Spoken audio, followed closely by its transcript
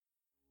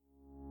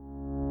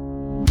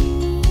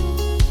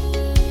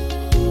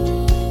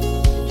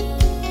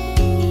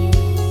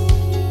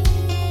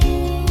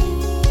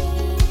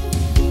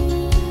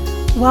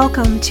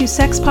Welcome to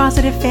Sex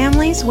Positive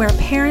Families, where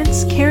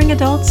parents, caring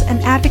adults, and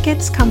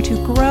advocates come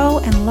to grow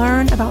and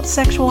learn about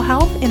sexual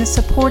health in a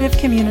supportive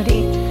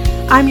community.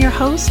 I'm your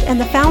host and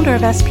the founder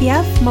of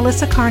SPF,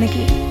 Melissa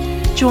Carnegie.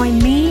 Join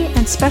me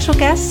and special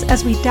guests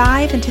as we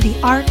dive into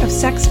the art of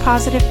sex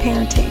positive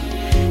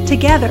parenting.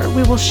 Together,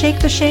 we will shake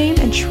the shame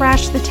and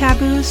trash the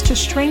taboos to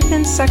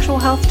strengthen sexual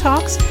health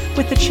talks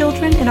with the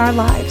children in our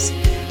lives.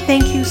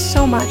 Thank you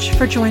so much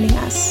for joining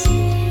us.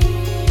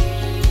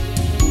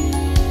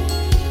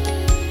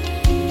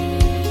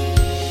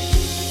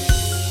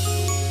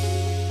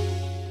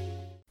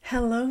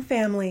 Hello,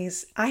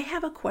 families. I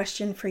have a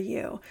question for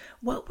you.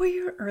 What were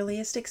your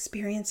earliest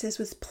experiences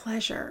with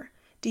pleasure?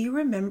 Do you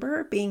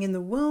remember being in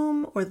the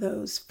womb or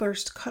those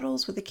first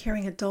cuddles with a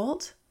caring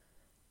adult?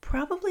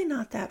 Probably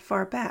not that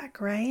far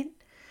back, right?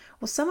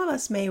 Well, some of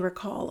us may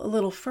recall a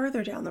little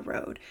further down the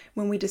road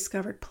when we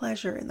discovered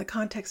pleasure in the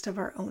context of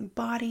our own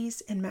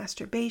bodies and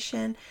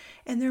masturbation,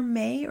 and there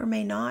may or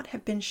may not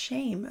have been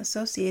shame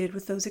associated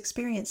with those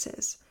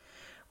experiences.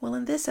 Well,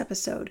 in this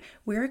episode,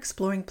 we're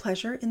exploring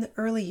pleasure in the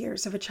early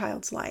years of a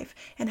child's life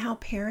and how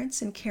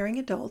parents and caring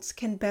adults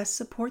can best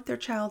support their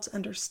child's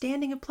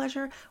understanding of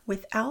pleasure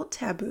without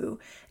taboo,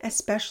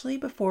 especially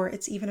before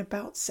it's even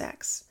about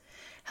sex.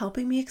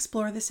 Helping me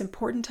explore this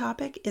important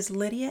topic is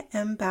Lydia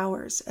M.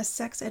 Bowers, a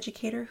sex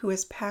educator who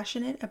is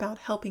passionate about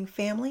helping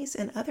families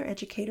and other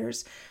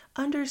educators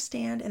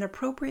understand and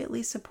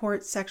appropriately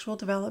support sexual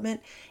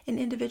development in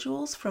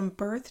individuals from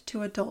birth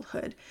to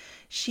adulthood.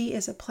 She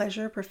is a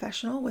pleasure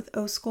professional with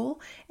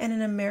O-School and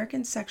an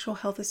American Sexual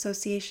Health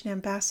Association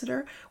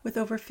ambassador with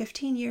over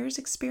 15 years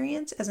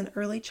experience as an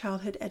early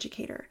childhood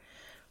educator.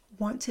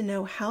 Want to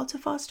know how to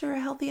foster a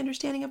healthy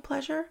understanding of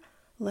pleasure?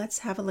 Let's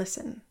have a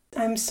listen.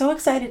 I'm so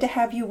excited to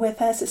have you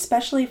with us,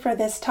 especially for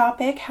this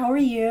topic. How are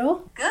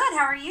you? Good.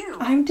 How are you?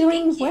 I'm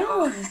doing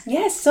well.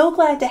 Yes, so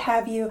glad to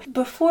have you.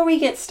 Before we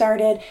get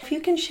started, if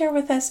you can share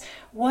with us,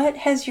 what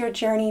has your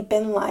journey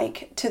been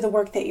like to the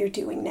work that you're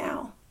doing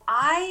now?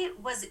 I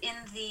was in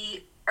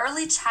the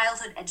early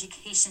childhood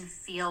education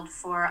field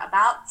for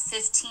about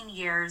 15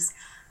 years.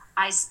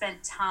 I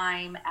spent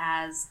time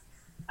as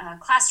a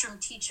classroom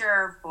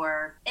teacher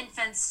for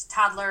infants,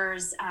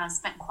 toddlers,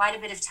 spent quite a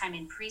bit of time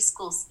in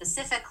preschool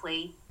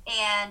specifically.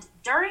 And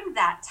during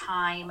that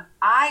time,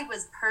 I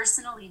was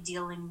personally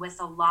dealing with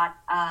a lot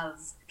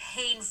of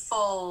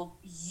painful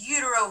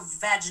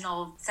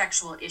uterovaginal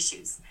sexual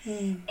issues.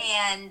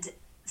 And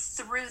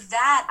through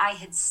that, I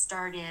had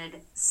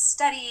started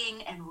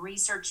studying and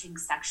researching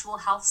sexual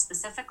health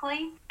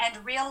specifically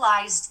and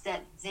realized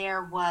that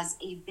there was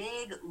a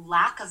big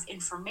lack of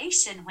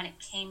information when it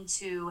came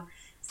to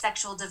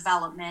sexual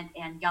development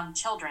and young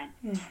children.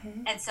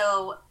 And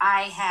so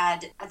I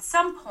had at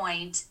some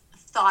point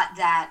thought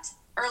that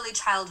early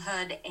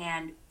childhood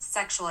and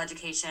sexual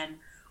education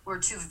were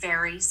two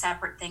very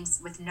separate things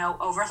with no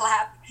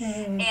overlap,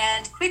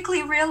 and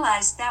quickly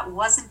realized that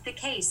wasn't the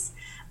case.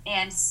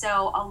 And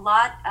so a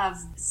lot of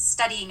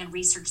studying and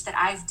research that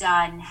I've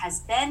done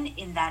has been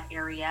in that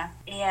area,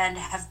 and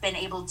have been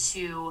able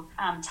to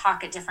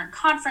talk at different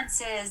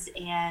conferences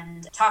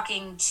and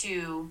talking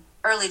to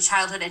early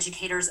childhood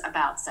educators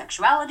about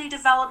sexuality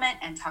development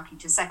and talking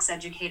to sex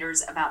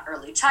educators about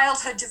early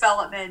childhood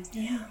development,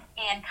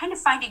 and kind of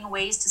finding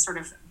ways to sort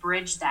of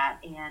bridge that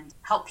and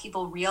help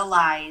people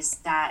realize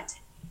that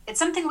it's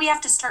something we have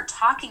to start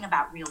talking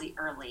about really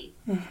early.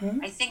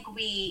 I think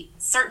we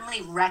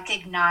certainly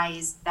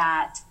recognize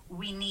that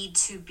we need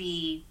to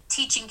be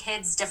teaching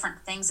kids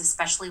different things,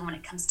 especially when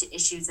it comes to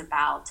issues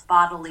about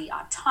bodily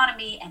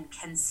autonomy and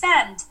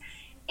consent.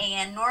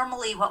 And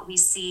normally what we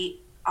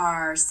see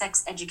are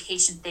sex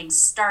education things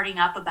starting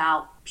up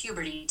about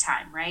puberty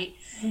time, right?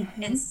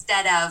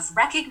 Instead of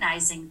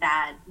recognizing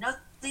that, no,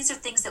 these are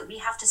things that we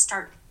have to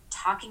start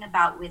talking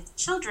about with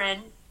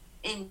children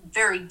in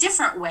very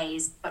different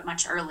ways, but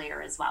much earlier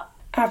as well.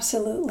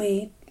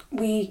 Absolutely.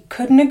 We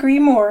couldn't agree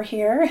more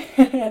here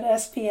at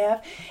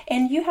SPF.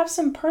 And you have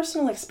some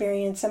personal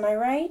experience, am I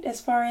right? As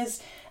far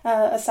as,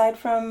 aside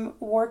from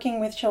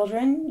working with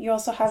children, you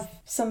also have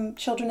some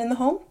children in the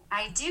home?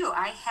 I do.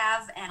 I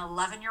have an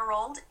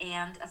 11-year-old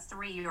and a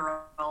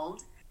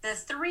 3-year-old. The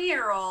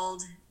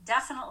 3-year-old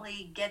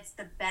definitely gets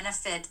the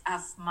benefit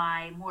of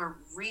my more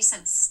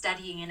recent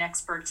studying and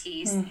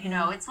expertise. You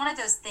know, it's one of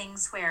those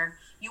things where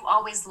you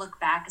always look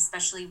back,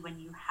 especially when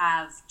you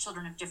have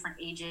children of different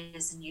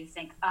ages, and you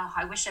think, oh,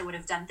 I wish I would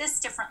have done this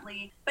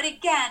differently. But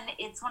again,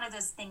 it's one of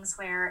those things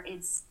where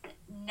it's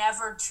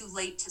never too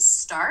late to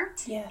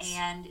start.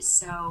 And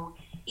so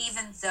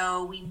even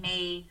though we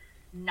may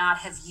not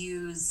have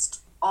used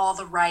all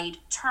the right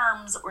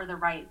terms or the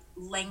right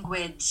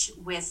language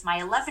with my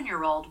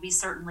 11-year-old, we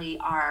certainly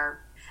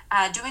are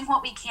doing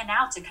what we can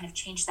now to kind of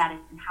change that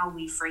in how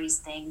we phrase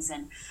things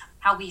and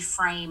how we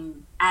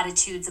frame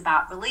attitudes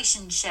about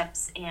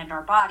relationships and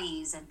our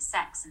bodies and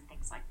sex and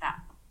things like that.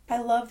 I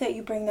love that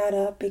you bring that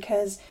up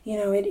because,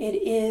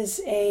 it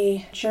is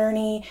a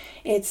journey.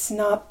 It's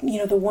not,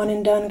 the one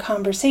and done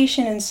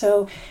conversation. And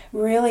so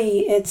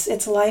really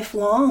it's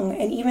lifelong.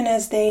 And even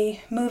as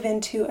they move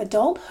into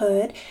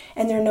adulthood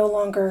and they're no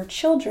longer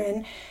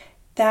children,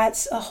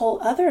 that's a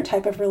whole other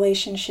type of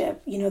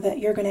relationship, that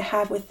you're going to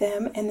have with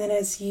them. And then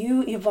as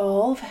you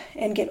evolve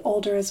and get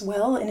older as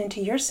well and into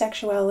your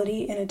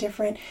sexuality in a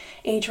different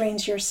age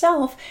range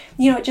yourself,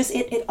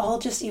 it all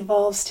just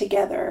evolves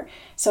together.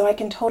 So I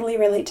can totally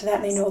relate to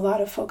that. And I know a lot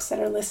of folks that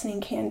are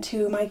listening can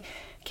too. My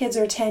kids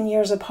are 10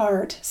 years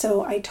apart.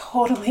 So I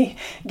totally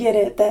get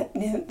it, that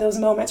those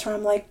moments where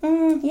I'm like,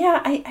 yeah,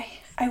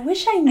 I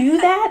wish I knew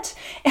that.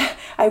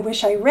 I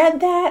wish I read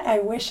that. I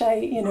wish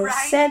I,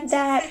 said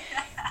that.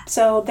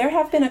 So there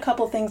have been a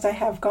couple things I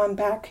have gone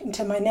back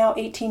into my now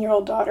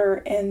 18-year-old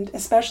daughter, and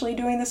especially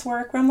doing this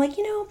work, where I'm like,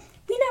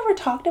 we never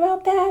talked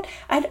about that.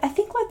 I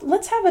think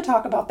let's have a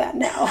talk about that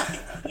now.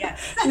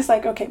 Yes. She's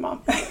like, okay,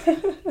 Mom.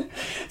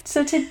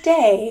 So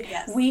today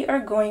Yes. we are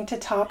going to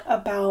talk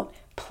about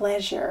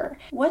pleasure.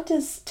 What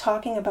does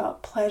talking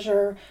about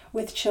pleasure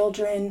with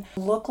children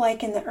look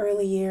like in the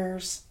early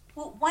years?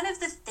 Well, one of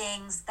the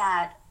things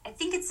that I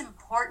think it's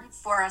important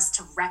for us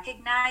to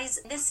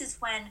recognize, this is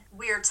when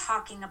we're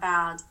talking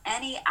about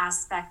any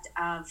aspect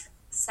of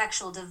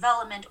sexual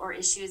development or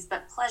issues,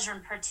 but pleasure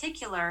in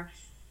particular,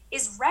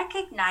 is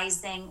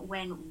recognizing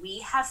when we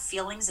have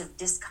feelings of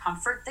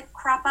discomfort that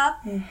crop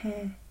up.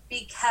 Mm-hmm.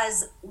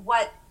 Because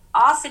what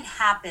often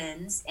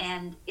happens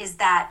is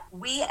that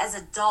we as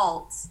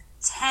adults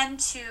tend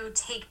to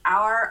take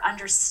our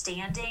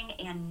understanding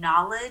and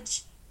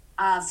knowledge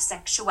of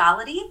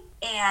sexuality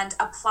and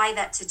apply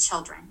that to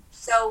children.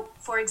 So,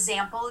 for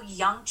example,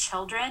 young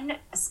children,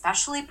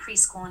 especially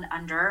preschool and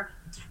under,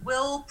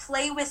 will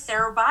play with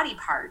their body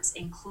parts,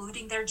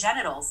 including their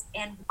genitals.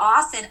 And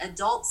often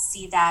adults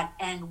see that,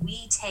 and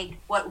we take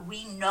what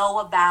we know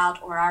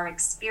about or our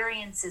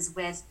experiences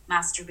with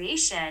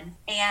masturbation,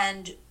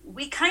 and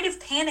we kind of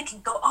panic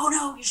and go, oh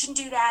no, you shouldn't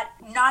do that.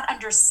 Not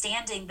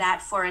understanding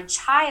that for a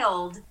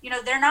child,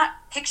 they're not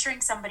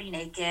picturing somebody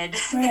naked.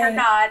 Right. They're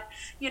not,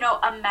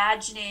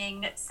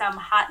 imagining some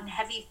hot and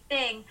heavy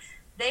thing.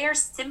 They are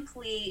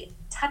simply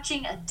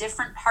touching a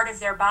different part of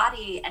their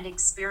body and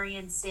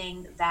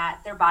experiencing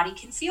that their body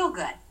can feel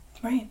good.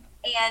 Right.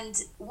 And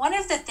one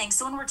of the things,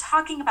 so when we're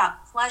talking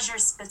about pleasure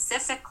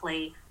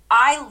specifically,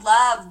 I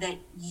love that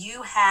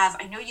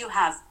I know you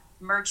have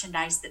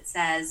merchandise that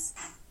says,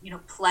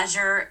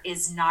 pleasure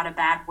is not a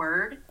bad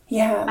word.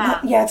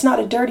 Yeah, it's not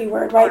a dirty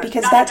word, right?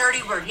 Because not a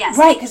dirty word, yes.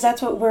 Right, because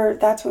that's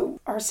what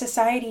our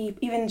society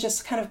even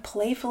just kind of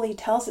playfully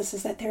tells us,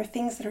 is that there are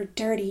things that are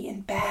dirty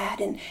and bad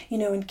and,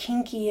 and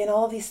kinky and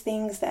all these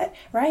things that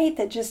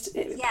just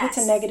puts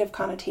a negative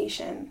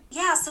connotation.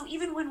 Yeah, so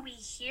even when we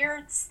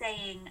hear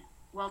saying,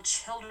 well,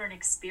 children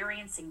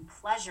experiencing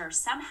pleasure,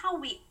 somehow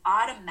we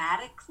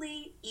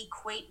automatically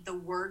equate the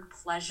word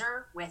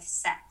pleasure with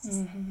sex,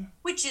 mm-hmm.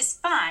 which is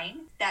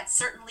fine. That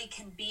certainly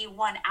can be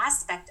one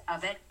aspect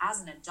of it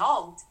as an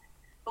adult.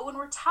 But when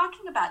we're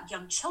talking about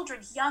young children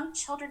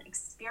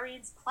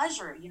experience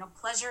pleasure.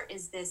 Pleasure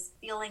is this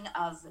feeling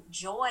of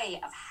joy,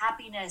 of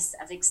happiness,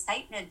 of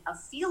excitement,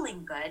 of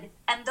feeling good.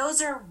 And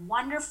those are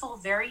wonderful,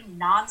 very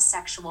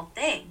non-sexual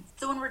things.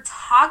 So when we're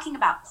talking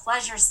about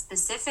pleasure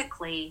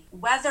specifically,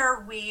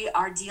 whether we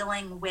are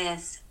dealing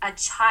with a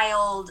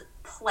child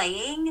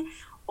playing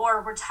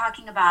or we're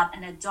talking about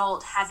an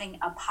adult having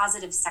a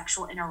positive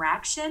sexual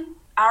interaction,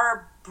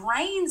 our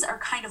brains are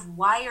kind of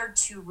wired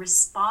to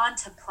respond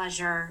to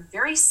pleasure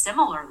very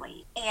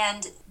similarly.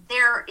 And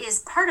there is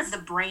part of the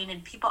brain,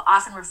 and people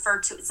often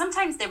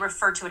sometimes they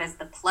refer to it as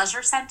the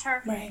pleasure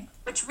center, right,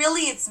 which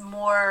really it's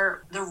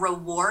more the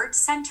reward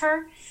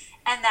center.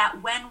 And that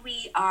when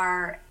we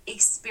are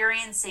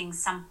experiencing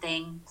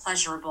something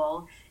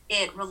pleasurable,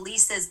 it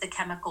releases the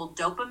chemical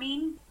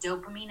dopamine.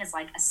 Dopamine is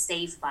like a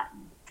save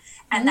button.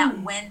 And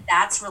that when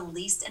that's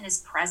released and is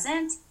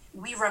present,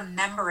 we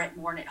remember it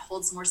more and it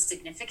holds more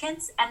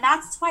significance. And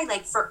that's why,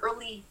 for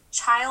early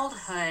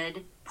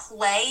childhood,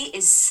 play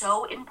is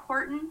so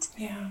important.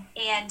 Yeah.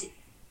 And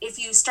if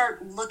you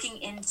start looking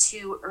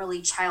into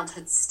early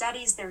childhood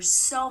studies, there's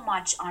so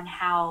much on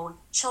how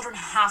children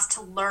have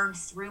to learn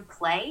through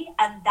play.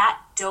 And that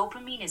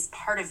dopamine is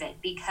part of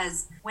it,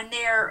 because when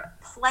they're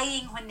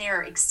playing, when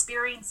they're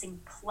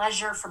experiencing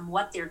pleasure from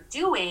what they're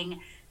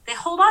doing, they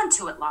hold on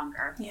to it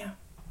longer. Yeah.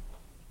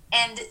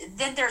 And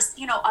then there's,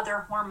 other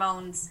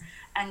hormones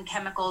and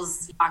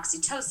chemicals,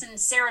 oxytocin,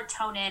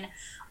 serotonin,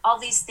 all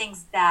these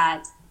things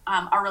that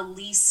are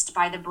released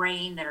by the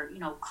brain that are,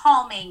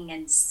 calming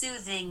and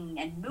soothing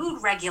and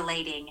mood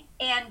regulating.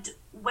 And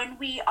when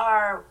we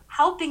are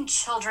helping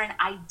children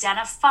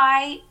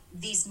identify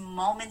these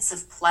moments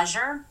of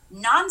pleasure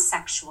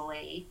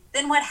non-sexually,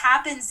 then what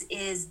happens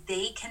is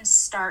they can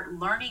start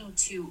learning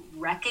to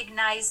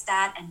recognize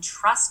that and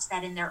trust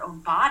that in their own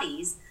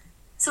bodies.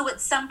 So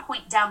at some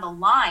point down the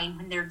line,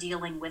 when they're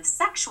dealing with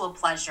sexual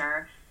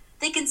pleasure,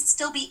 they can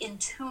still be in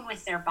tune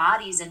with their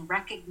bodies and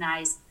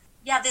recognize,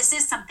 yeah, this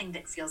is something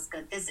that feels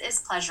good. This is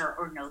pleasure,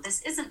 or no,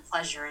 this isn't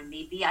pleasure. And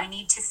maybe I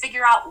need to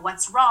figure out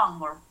what's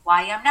wrong or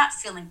why I'm not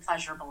feeling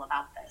pleasurable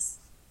about this.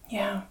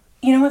 Yeah.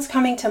 You know what's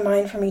coming to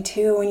mind for me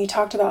too when you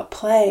talked about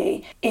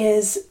play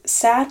is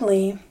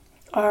sadly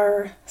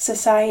our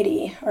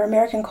society, our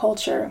American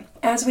culture,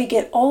 as we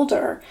get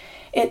older,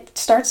 it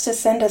starts to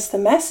send us the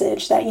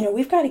message that,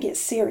 we've got to get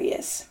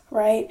serious,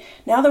 right?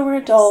 Now that we're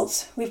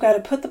adults, we've got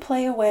to put the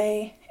play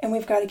away and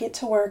we've got to get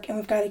to work and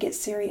we've got to get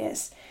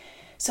serious.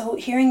 So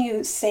hearing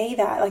you say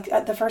that,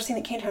 like the first thing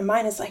that came to my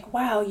mind is like,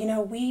 wow,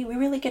 we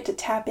really get to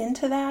tap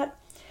into that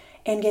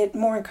and get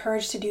more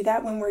encouraged to do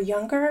that when we're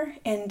younger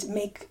and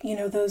make,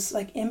 those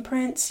like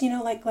imprints,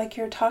 like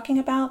you're talking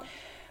about.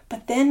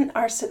 But then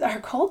our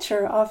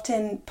culture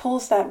often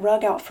pulls that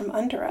rug out from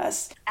under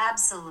us.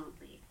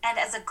 Absolutely. And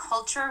as a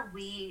culture,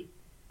 we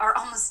are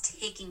almost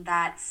taking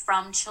that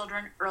from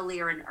children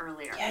earlier and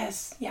earlier.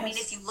 Yes. I mean,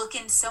 if you look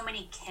in so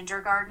many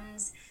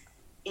kindergartens,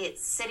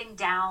 it's sitting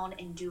down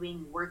and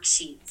doing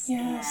worksheets.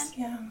 Yes,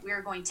 and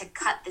we're going to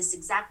cut this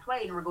exact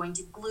way, and we're going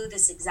to glue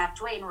this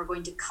exact way, and we're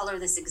going to color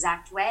this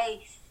exact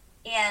way.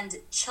 And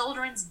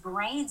children's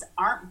brains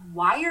aren't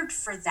wired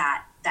for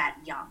that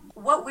young.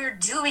 What we're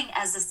doing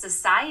as a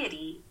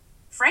society,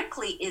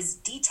 frankly, is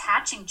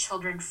detaching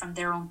children from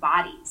their own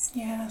bodies.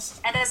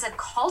 Yes. And as a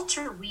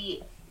culture,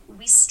 we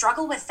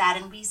struggle with that.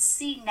 And we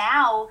see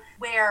now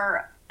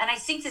where, and I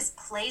think this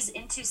plays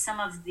into some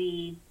of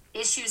the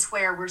issues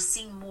where we're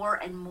seeing more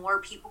and more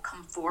people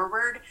come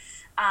forward,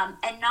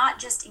 and not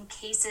just in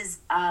cases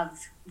of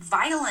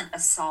violent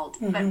assault,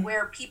 but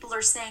where people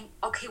are saying,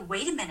 okay,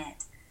 wait a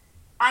minute.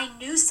 I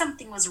knew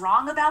something was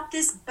wrong about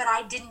this, but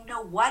I didn't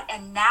know what,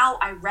 and now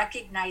I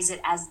recognize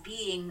it as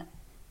being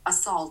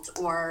assault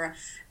or,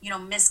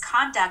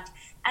 misconduct.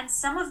 And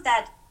some of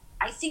that,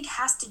 I think,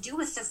 has to do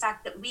with the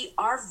fact that we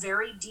are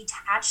very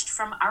detached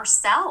from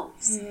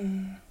ourselves.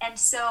 And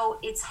so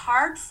it's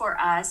hard for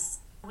us.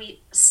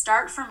 We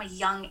start from a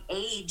young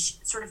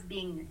age sort of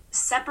being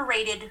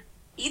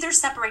either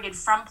separated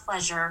from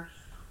pleasure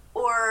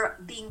or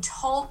being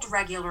told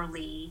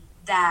regularly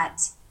that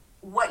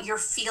what you're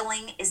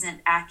feeling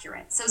isn't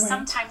accurate. So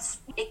sometimes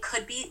it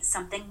could be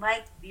something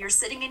like you're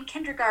sitting in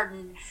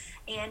kindergarten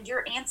and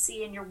you're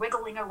antsy and you're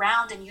wiggling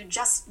around and you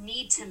just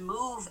need to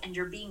move, and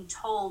you're being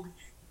told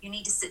you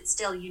need to sit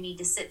still, you need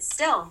to sit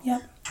still.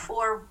 Yep.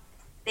 Or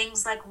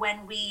things like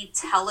when we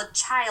tell a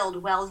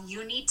child, well,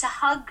 you need to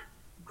hug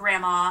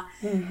grandma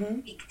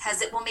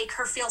because it will make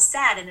her feel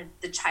sad, and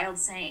the child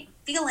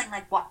feeling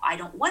like, well, I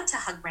don't want to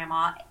hug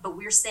grandma, but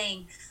we're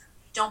saying,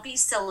 don't be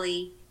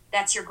silly,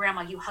 that's your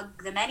grandma, you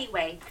hug them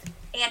anyway.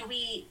 And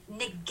we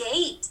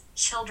negate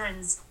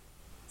children's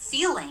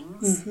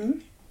feelings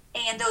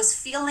and those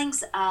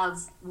feelings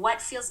of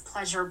what feels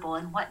pleasurable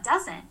and what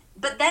doesn't.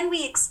 But then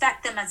we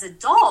expect them as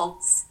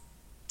adults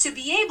to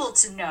be able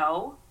to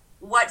know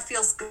what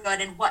feels good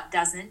and what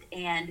doesn't.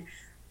 And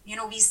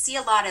we see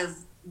a lot of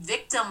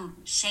victim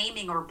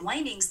shaming or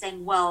blaming,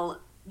 saying,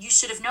 well, you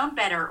should have known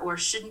better, or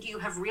shouldn't you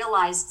have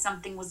realized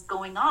something was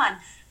going on?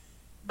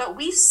 But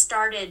we've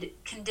started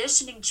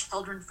conditioning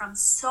children from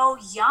so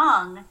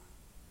young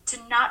to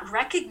not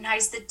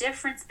recognize the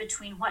difference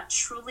between what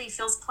truly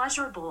feels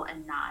pleasurable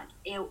and not,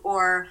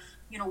 or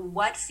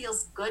what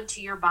feels good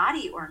to your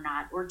body or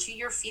not, or to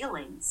your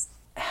feelings.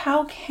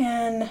 How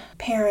can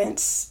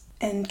parents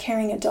and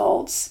caring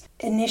adults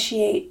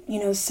initiate,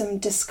 some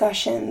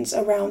discussions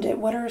around it?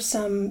 What are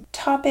some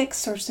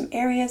topics or some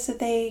areas that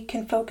they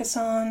can focus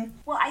on?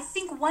 Well, I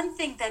think one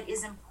thing that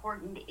is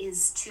important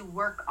is to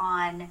work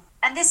on,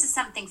 and this is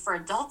something for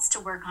adults to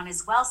work on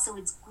as well, so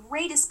it's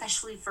great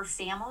especially for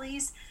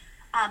families,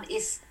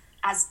 if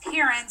as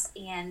parents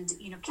and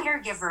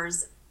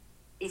caregivers,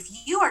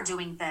 if you are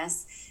doing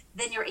this,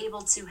 then you're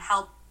able to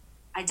help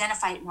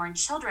identify it more in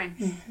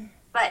children.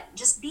 But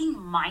just being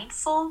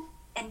mindful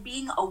and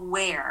being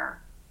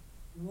aware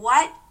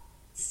what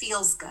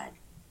feels good.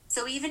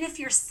 So even if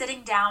you're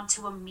sitting down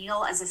to a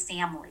meal as a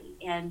family,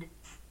 and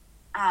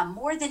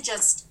more than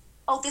just,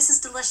 oh, this is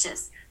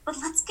delicious, but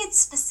let's get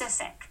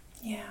specific.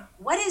 Yeah.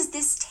 What is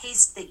this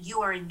taste that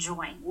you are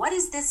enjoying? What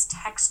is this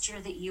texture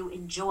that you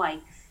enjoy?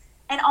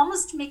 And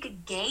almost make a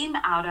game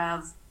out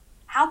of,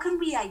 how can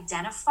we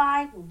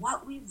identify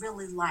what we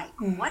really like?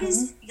 What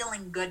is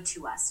feeling good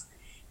to us?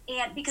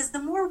 And because the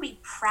more we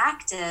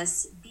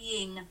practice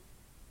being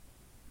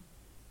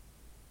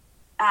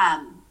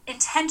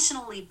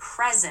intentionally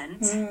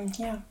present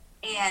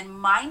and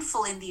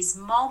mindful in these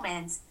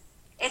moments,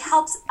 it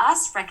helps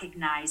us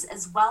recognize,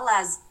 as well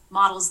as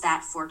models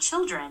that for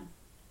children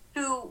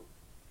who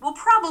will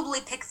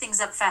probably pick things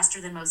up faster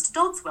than most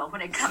adults will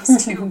when it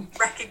comes to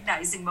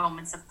recognizing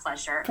moments of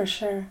pleasure. For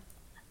sure.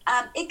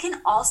 It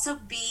can also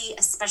be,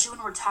 especially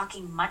when we're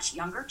talking much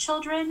younger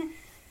children,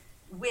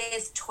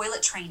 with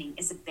toilet training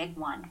is a big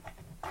one,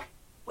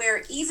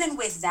 where even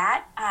with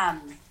that,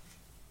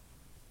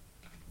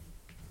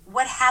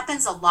 what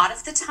happens a lot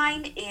of the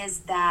time is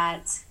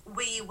that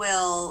we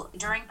will,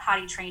 during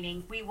potty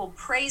training, we will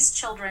praise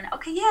children.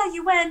 Okay, yeah,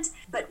 you went,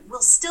 but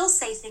we'll still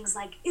say things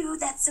like, "Ew,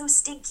 that's so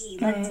stinky,"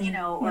 let's,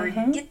 or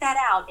get that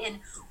out. And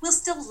we'll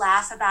still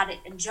laugh about it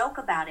and joke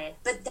about it.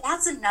 But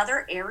that's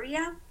another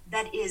area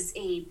that is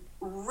a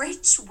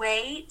rich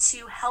way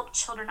to help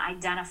children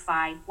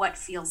identify what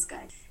feels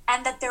good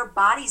and that their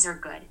bodies are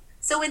good.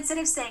 So instead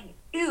of saying,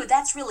 "Ew,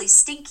 that's really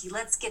stinky,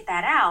 let's get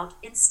that out,"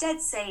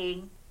 instead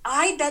saying,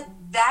 "I bet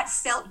that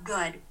felt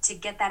good to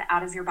get that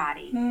out of your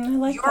body. I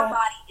like Your that.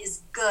 body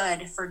is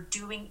good for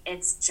doing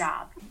its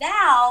job.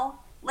 Now,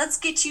 let's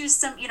get you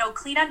some,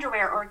 clean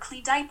underwear or a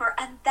clean diaper,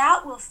 and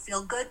that will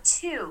feel good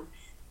too."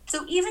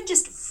 So even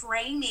just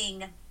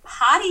framing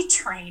potty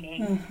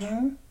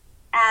training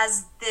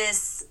as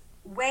this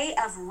way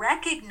of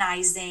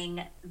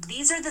recognizing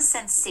these are the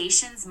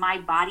sensations my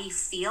body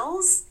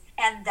feels,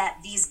 and that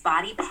these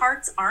body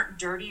parts aren't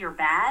dirty or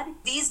bad.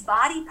 These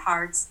body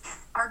parts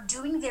are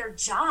doing their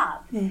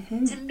job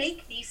to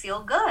make me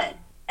feel good.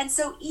 And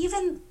so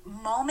even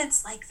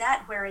moments like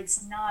that where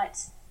it's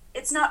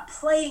not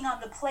playing on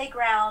the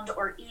playground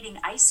or eating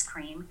ice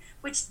cream,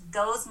 which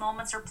those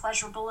moments are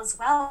pleasurable as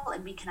well,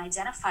 and we can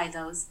identify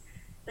those,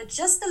 but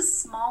just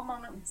those small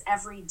moments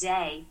every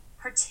day,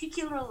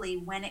 particularly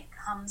when it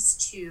comes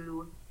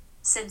to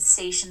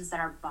sensations that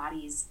our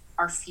bodies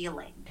are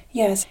feeling.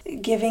 Yes,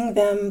 giving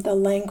them the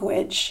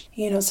language,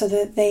 so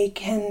that they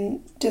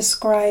can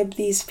describe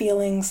these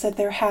feelings that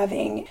they're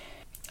having.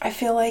 I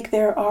feel like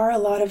there are a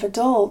lot of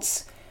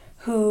adults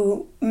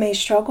who may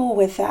struggle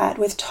with that,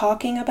 with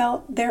talking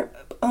about their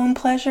own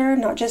pleasure,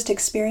 not just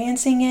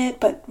experiencing it,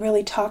 but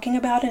really talking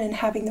about it and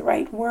having the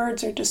right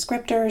words or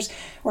descriptors,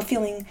 or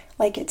feeling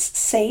like it's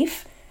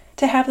safe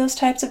to have those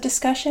types of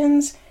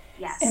discussions.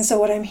 Yes. And so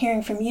what I'm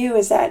hearing from you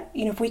is that,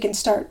 if we can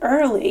start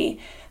early,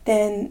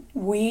 then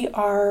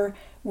we're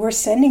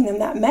sending them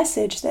that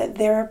message that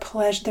their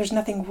pleasure, there's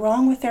nothing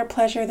wrong with their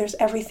pleasure, there's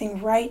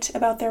everything right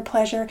about their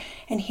pleasure,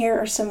 and here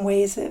are some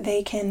ways that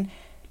they can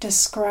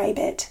describe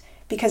it.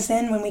 Because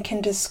then when we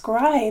can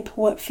describe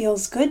what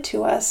feels good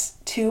to us,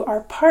 to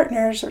our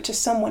partners or to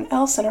someone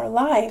else in our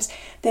lives,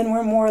 then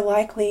we're more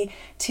likely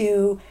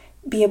to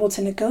be able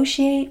to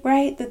negotiate,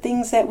 right, the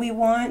things that we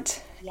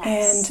want,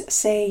 and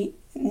say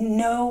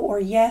no or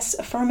yes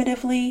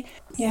affirmatively.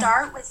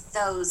 Start with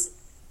those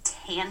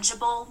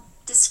tangible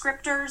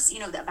descriptors,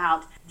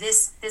 about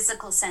this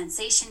physical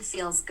sensation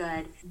feels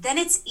good. Then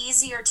it's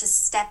easier to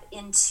step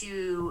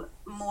into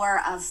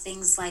more of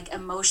things like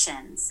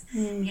emotions,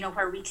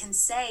 where we can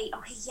say,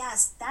 okay,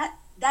 yes,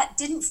 that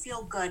didn't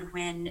feel good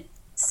when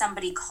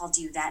somebody called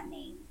you that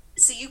name.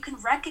 So you can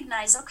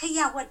recognize, okay,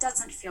 yeah, what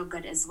doesn't feel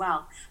good as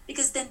well?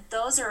 Because then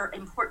those are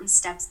important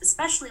steps,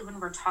 especially when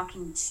we're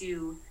talking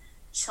to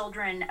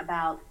children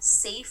about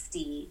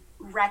safety,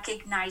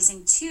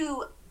 recognizing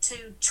to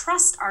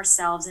trust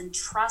ourselves and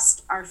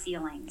trust our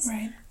feelings,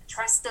 right.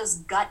 Trust those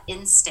gut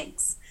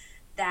instincts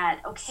that,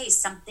 okay,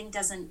 something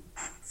doesn't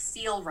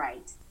feel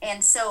right.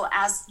 And so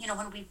as,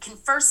 when we can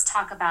first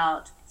talk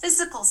about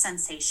physical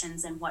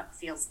sensations and what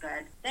feels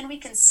good, then we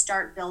can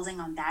start building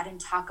on that and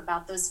talk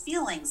about those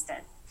feelings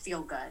that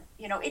feel good.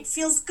 It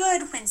feels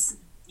good when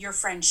your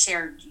friend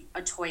shared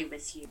a toy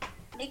with you.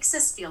 It makes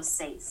us feel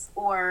safe.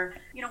 Or,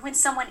 when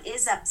someone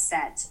is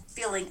upset,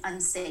 feeling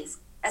unsafe,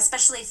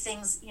 especially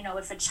things,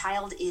 if a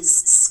child is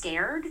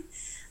scared,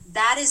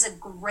 that is a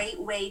great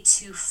way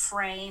to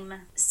frame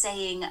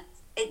saying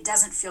it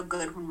doesn't feel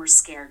good when we're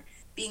scared.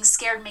 Being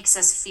scared makes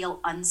us feel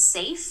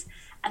unsafe.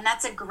 And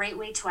that's a great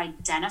way to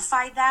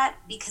identify that,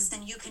 because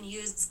then you can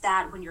use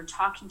that when you're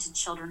talking to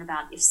children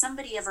about if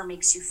somebody ever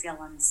makes you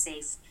feel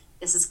unsafe,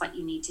 this is what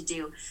you need to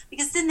do,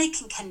 because then they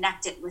can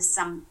connect it with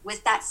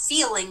that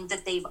feeling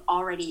that they've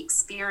already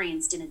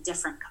experienced in a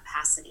different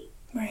capacity.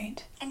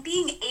 Right. And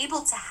being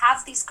able to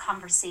have these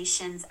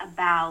conversations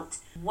about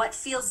what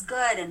feels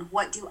good and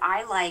what do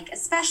I like,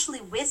 especially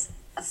with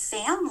a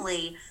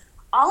family,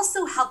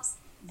 also helps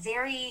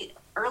very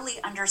early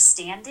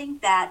understanding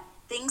that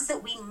things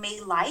that we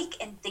may like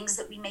and things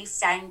that we may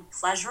find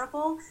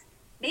pleasurable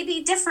may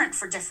be different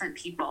for different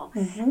people.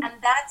 And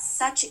that's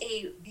such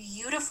a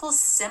beautiful,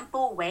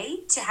 simple way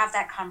to have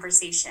that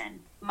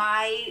conversation.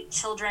 My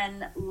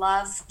children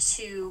love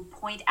to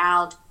point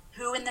out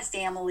who in the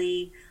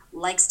family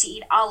likes to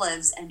eat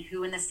olives and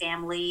who in the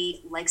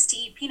family likes to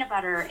eat peanut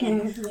butter,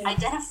 and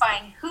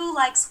identifying who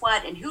likes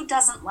what and who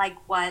doesn't like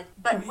what,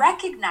 but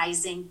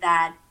recognizing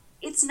that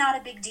it's not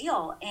a big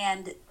deal.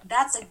 And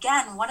that's,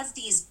 again, one of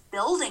these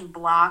building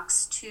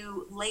blocks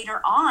to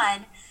later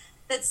on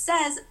that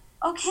says,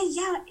 okay,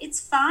 yeah, it's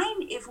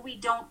fine if we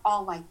don't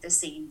all like the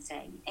same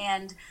thing.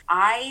 And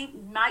I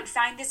might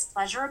find this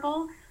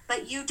pleasurable,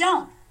 but you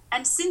don't.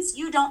 And since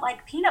you don't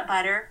like peanut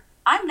butter,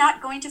 I'm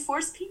not going to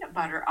force peanut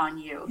butter on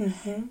you.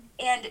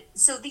 And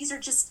so these are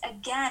just,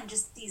 again,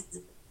 just these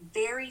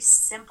very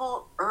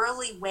simple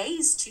early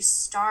ways to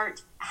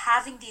start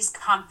having these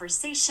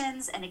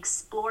conversations and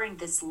exploring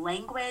this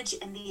language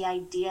and the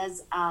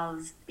ideas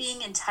of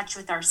being in touch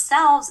with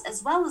ourselves,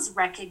 as well as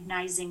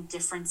recognizing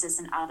differences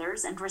in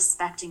others and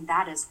respecting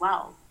that as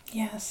well.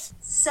 Yes.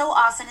 So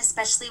often,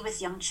 especially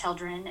with young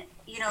children,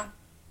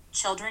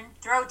 children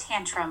throw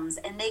tantrums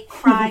and they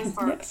cry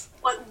for Yes.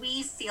 what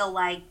we feel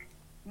like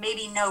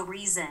maybe no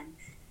reason.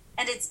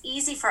 And it's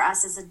easy for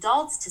us as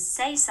adults to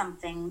say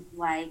something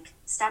like,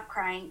 stop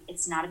crying,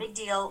 it's not a big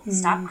deal,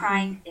 stop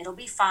crying, it'll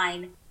be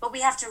fine. But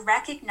we have to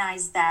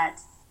recognize that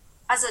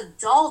as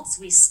adults,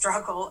 we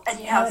struggle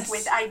enough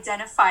with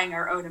identifying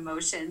our own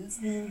emotions,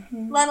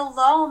 let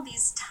alone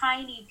these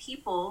tiny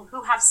people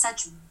who have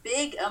such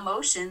big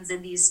emotions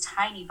in these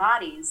tiny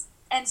bodies.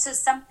 And so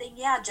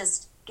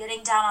just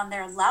getting down on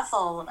their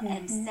level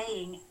and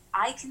saying,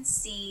 I can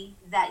see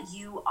that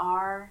you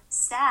are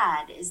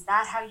sad. Is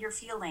that how you're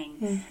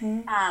feeling?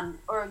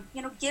 Or,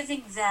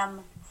 giving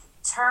them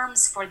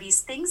terms for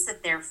these things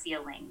that they're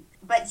feeling.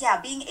 But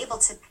being able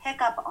to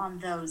pick up on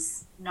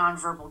those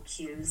nonverbal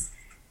cues.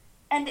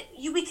 And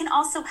we can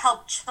also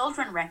help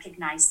children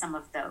recognize some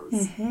of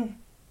those.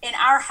 In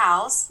our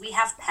house, we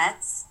have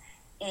pets,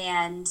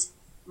 and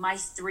my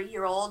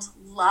 3-year-old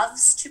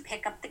loves to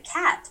pick up the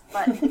cat,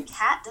 but the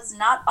cat does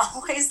not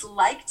always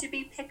like to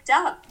be picked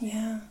up.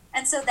 Yeah.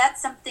 And so that's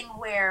something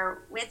where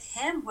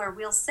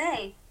we'll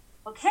say,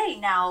 okay,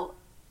 now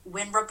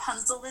when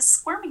Rapunzel is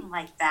squirming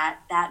like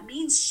that, that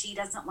means she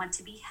doesn't want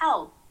to be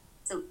held.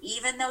 So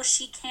even though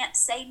she can't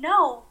say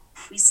no,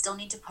 we still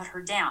need to put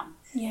her down.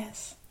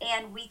 Yes.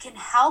 And we can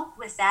help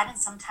with that. And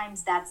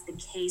sometimes that's the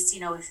case,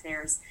 if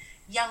there's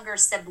younger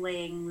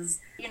siblings,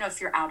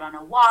 if you're out on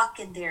a walk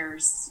and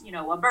there's,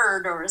 a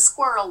bird or a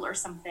squirrel or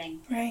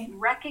something, right.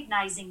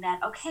 Recognizing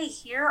that, okay,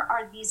 here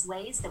are these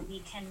ways that we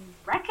can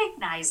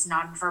recognize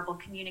nonverbal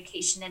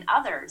communication in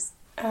others.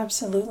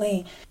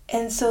 Absolutely.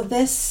 And so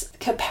this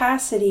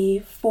capacity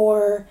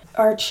for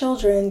our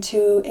children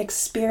to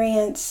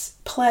experience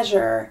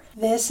pleasure,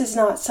 this is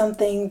not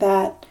something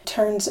that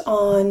turns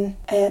on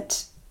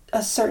at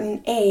a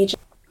certain age.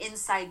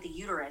 Inside the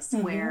uterus,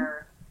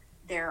 where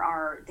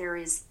there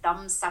is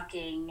thumb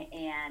sucking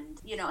and,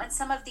 and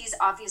some of these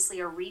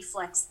obviously are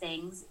reflex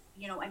things,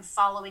 and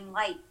following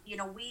light.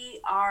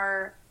 We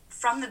are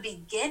from the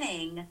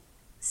beginning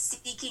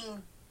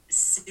seeking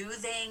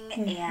soothing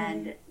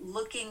and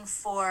looking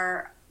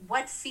for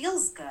what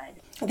feels good.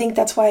 I think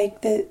that's why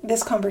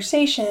this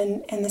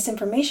conversation and this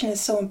information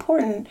is so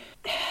important,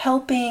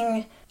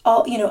 helping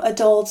all,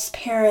 adults,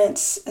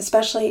 parents,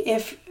 especially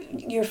if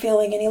you're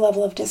feeling any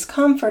level of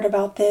discomfort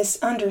about this,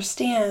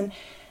 understand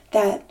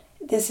that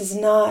this is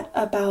not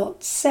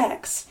about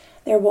sex.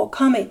 There will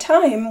come a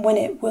time when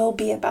it will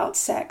be about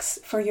sex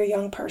for your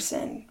young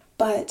person,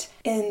 but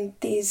in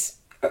these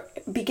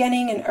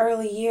beginning and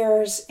early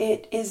years,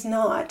 it is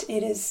not.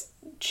 It is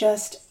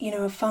just,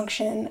 a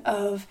function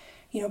of,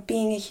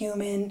 being a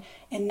human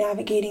and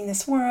navigating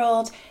this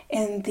world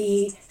and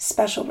the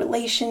special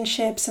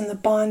relationships and the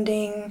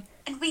bonding.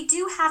 And we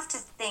do have to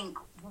think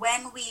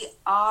when we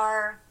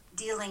are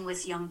dealing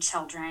with young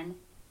children,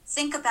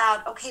 think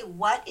about, okay,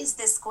 what is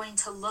this going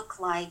to look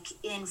like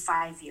in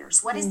 5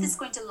 years? What is this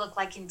going to look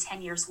like in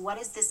 10 years? What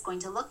is this going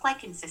to look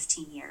like in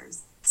 15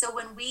 years? So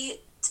when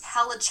we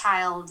tell a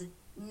child,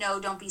 no,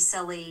 don't be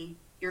silly,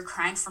 you're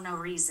crying for no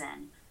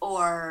reason,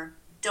 or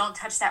don't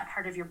touch that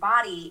part of your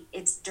body,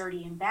 it's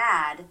dirty and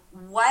bad,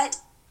 what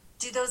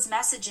do those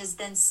messages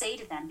then say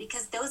to them?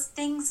 Because those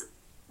things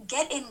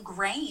get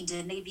ingrained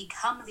and they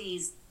become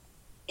these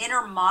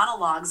inner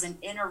monologues and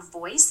inner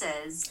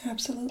voices.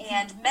 Absolutely.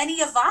 And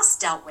many of us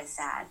dealt with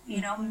that.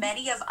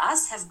 Many of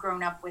us have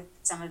grown up with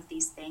some of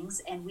these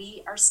things, and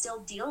we are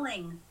still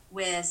dealing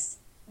with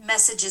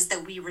messages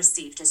that we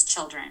received as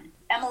children.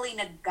 Emily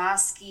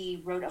Nagoski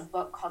wrote a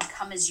book called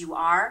Come As You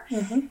Are,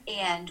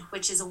 and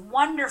which is a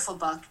wonderful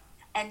book.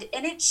 And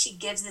in it, she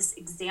gives this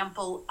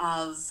example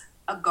of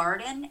a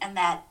garden, and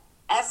that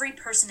every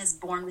person is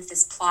born with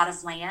this plot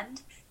of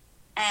land.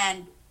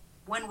 And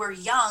when we're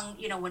young,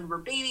 when we're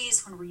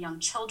babies, when we're young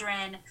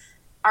children,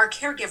 our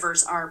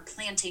caregivers are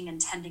planting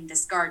and tending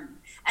this garden.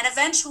 And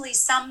eventually,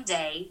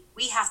 someday,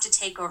 we have to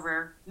take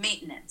over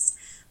maintenance.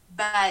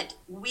 But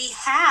we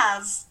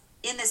have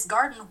in this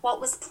garden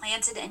what was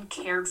planted and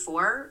cared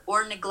for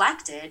or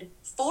neglected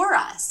for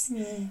us.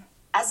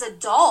 As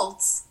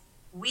adults,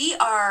 we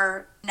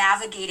are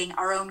navigating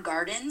our own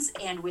gardens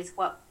and with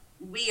what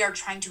we are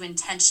trying to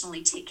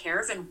intentionally take care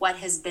of and what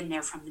has been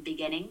there from the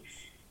beginning.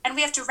 And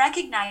we have to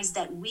recognize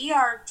that we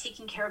are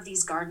taking care of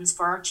these gardens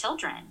for our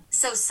children.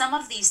 So some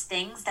of these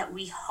things that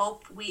we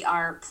hope we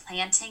are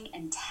planting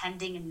and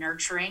tending and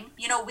nurturing,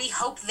 we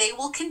hope they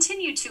will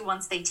continue to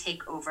once they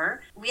take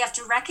over. We have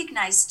to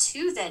recognize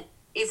too that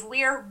if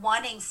we're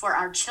wanting for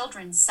our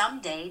children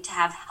someday to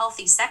have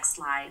healthy sex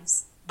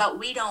lives, but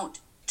we don't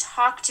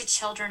talk to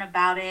children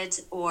about it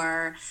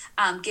or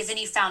give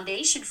any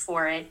foundation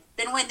for it,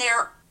 then when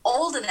they're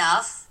old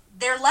enough,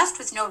 they're left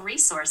with no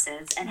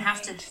resources and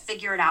have to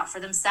figure it out for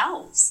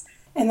themselves.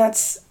 And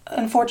that's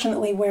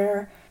unfortunately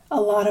where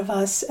a lot of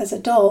us as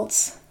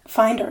adults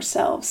find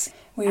ourselves.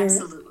 We're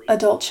Absolutely.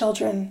 adult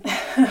children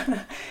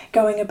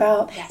going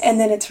about. Yes. And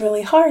then it's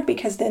really hard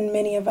because then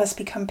many of us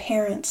become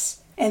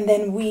parents. And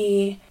then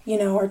we,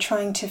 are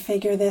trying to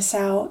figure this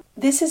out.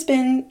 This has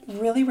been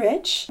really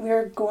rich.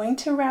 We're going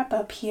to wrap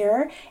up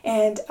here.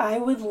 And I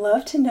would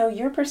love to know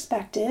your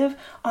perspective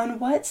on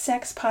what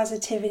sex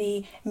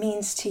positivity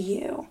means to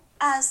you.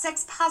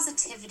 Sex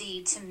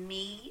positivity to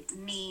me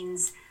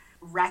means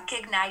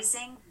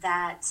recognizing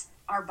that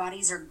our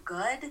bodies are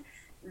good,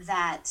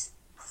 that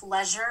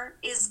pleasure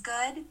is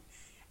good,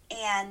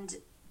 and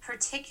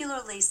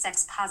particularly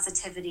sex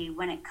positivity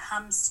when it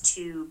comes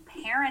to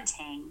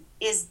parenting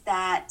is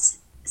that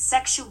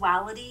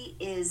sexuality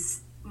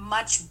is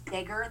much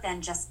bigger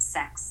than just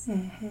sex.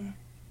 Mm-hmm.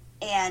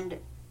 And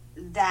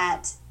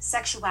that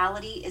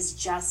sexuality is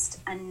just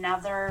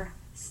another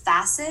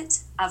facet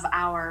of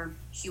our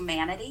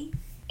humanity.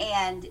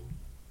 And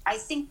I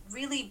think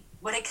really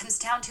what it comes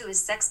down to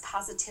is sex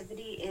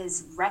positivity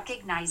is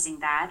recognizing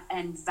that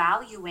and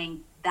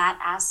valuing that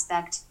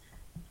aspect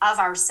of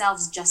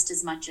ourselves just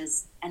as much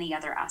as any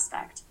other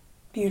aspect.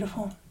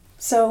 Beautiful.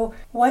 So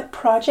what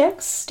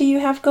projects do you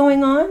have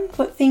going on?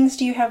 What things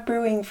do you have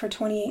brewing for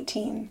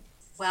 2018?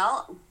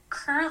 Well,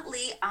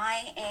 currently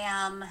I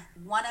am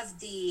one of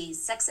the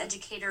sex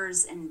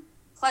educators and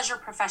pleasure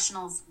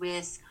professionals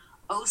with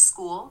O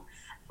School,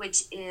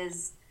 which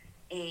is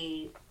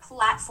a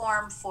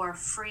platform for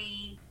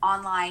free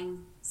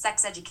online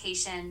sex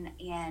education.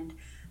 And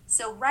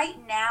so right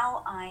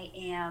now I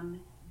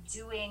am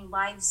doing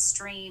live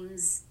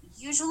streams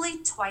usually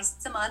twice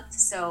a month.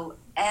 So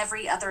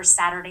every other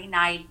Saturday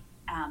night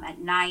at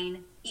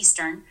 9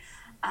 Eastern,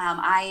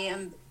 I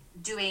am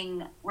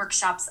doing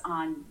workshops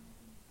on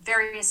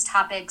various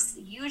topics.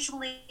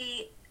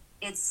 Usually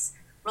it's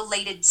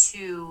related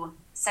to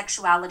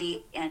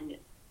sexuality and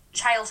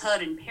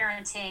childhood and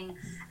parenting.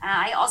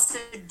 I also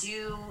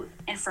do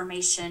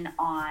information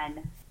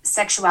on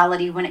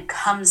sexuality when it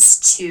comes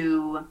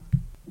to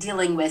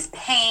dealing with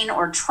pain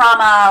or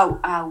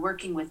trauma,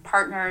 working with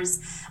partners.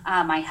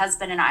 My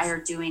husband and I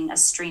are doing a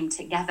stream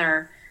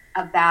together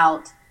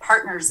about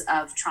partners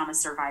of trauma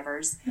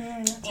survivors.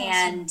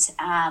 And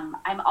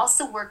I'm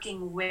also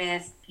working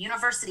with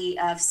University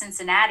of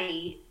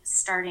Cincinnati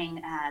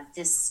starting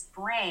this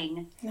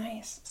spring.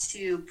 Nice.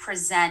 To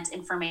present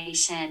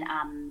information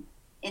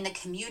in the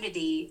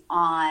community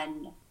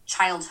on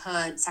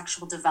childhood,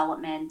 sexual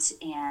development,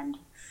 and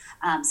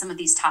some of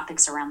these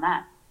topics around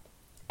that.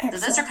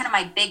 Excellent. So those are kind of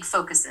my big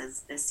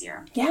focuses this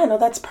year. Yeah, no,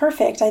 that's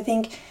perfect. I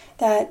think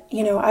that,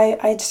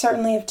 I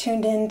certainly have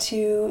tuned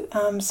into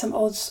some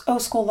old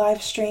school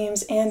live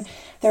streams, and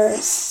they're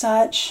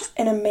such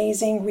an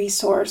amazing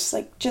resource.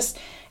 Like just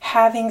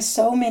having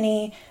so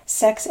many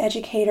sex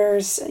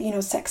educators,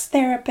 sex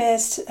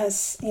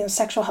therapists,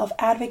 sexual health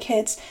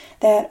advocates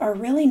that are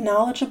really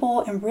knowledgeable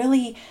and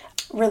really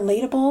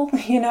relatable,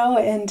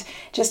 and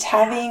just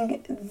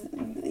having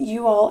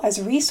you all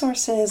as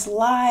resources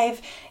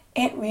live,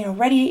 and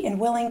ready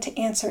and willing to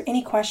answer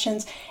any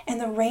questions,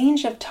 and the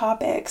range of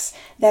topics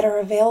that are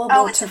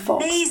available to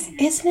folks. Amazing.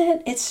 Isn't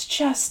it? It's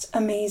just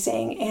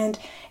amazing. And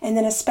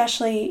then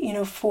especially,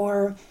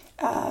 for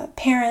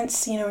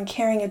parents, and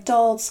caring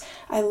adults,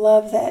 I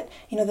love that,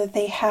 that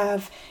they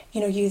have,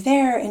 you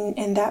there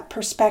and that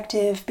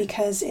perspective,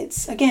 because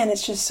it's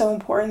just so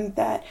important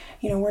that,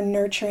 we're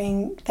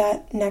nurturing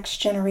that next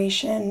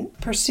generation,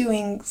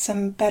 pursuing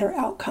some better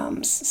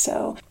outcomes.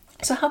 So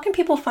how can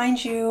people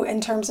find you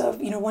in terms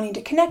of, wanting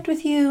to connect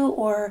with you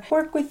or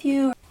work with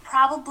you?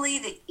 Probably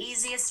the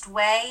easiest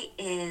way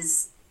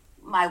is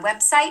my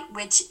website,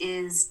 which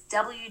is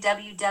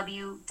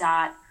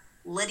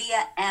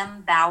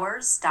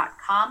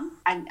www.lydiambowers.com.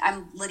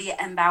 I'm Lydia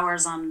M.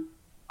 Bowers on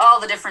all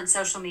the different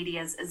social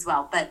medias as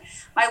well. But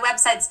my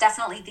website's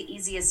definitely the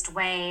easiest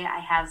way. I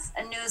have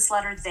a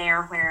newsletter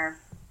there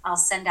where I'll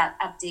send out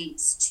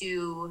updates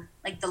to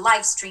like the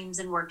live streams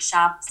and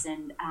workshops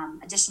and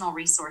additional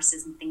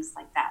resources and things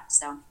like that.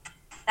 So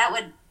that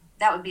would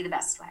be the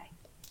best way.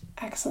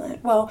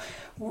 Excellent. Well,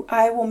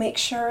 I will make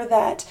sure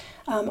that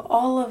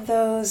all of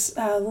those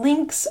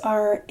links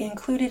are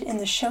included in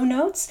the show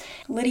notes.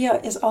 Lydia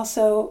is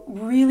also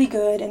really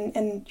good,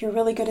 and you're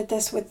really good at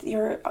this with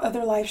your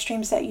other live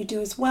streams that you do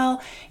as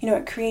well,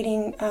 at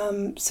creating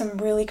some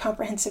really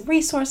comprehensive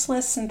resource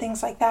lists and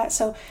things like that.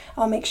 So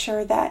I'll make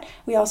sure that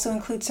we also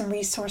include some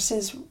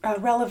resources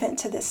relevant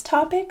to this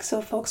topic. So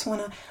if folks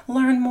want to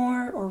learn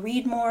more or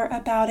read more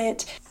about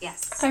it.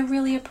 Yes. I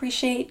really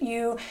appreciate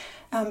you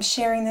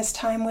sharing this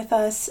time with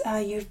us.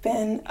 You've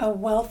been a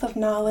wealth of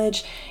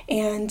knowledge,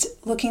 and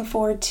looking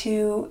forward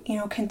to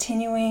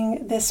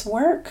continuing this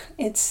work.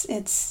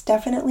 It's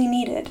definitely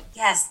needed.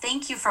 Yes,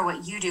 thank you for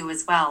what you do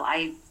as well.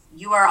 I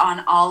you are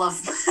on all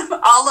of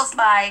all of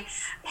my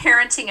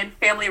parenting and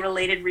family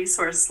related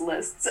resource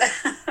lists.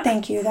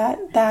 Thank you.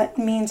 That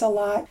means a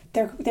lot.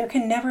 There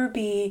can never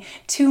be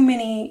too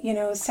many,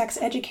 sex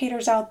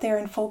educators out there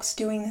and folks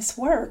doing this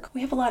work.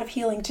 We have a lot of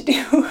healing to do.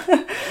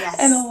 Yes,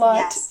 and a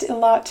lot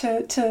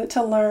yes.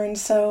 to learn.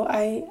 So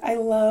I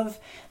love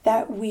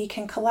that we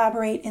can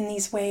collaborate in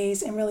these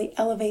ways and really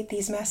elevate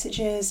these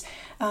messages,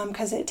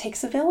 because it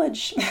takes a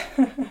village.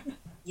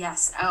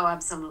 Yes. Oh,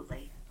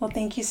 absolutely. Well,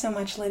 thank you so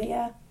much,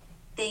 Lydia.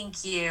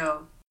 Thank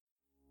you.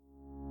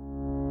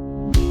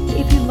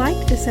 If you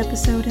liked this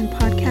episode and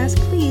podcast,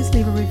 please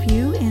leave a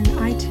review in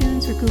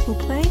iTunes or Google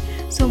Play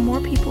so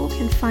more people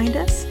can find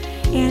us.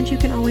 And you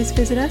can always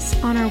visit us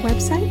on our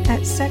website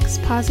at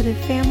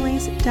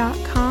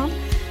sexpositivefamilies.com.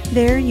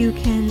 There you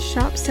can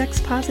shop Sex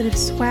Positive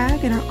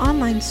swag in our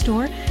online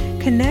store,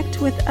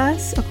 connect with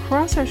us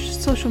across our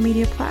social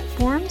media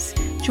platforms,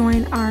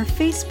 join our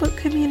Facebook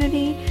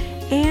community,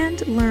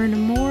 and learn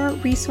more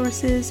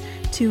resources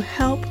to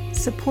help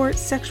support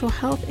sexual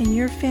health in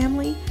your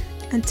family.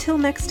 Until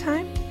next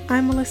time,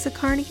 I'm Melissa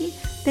Carnegie.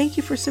 Thank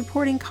you for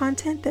supporting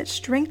content that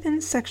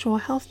strengthens sexual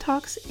health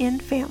talks in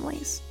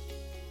families.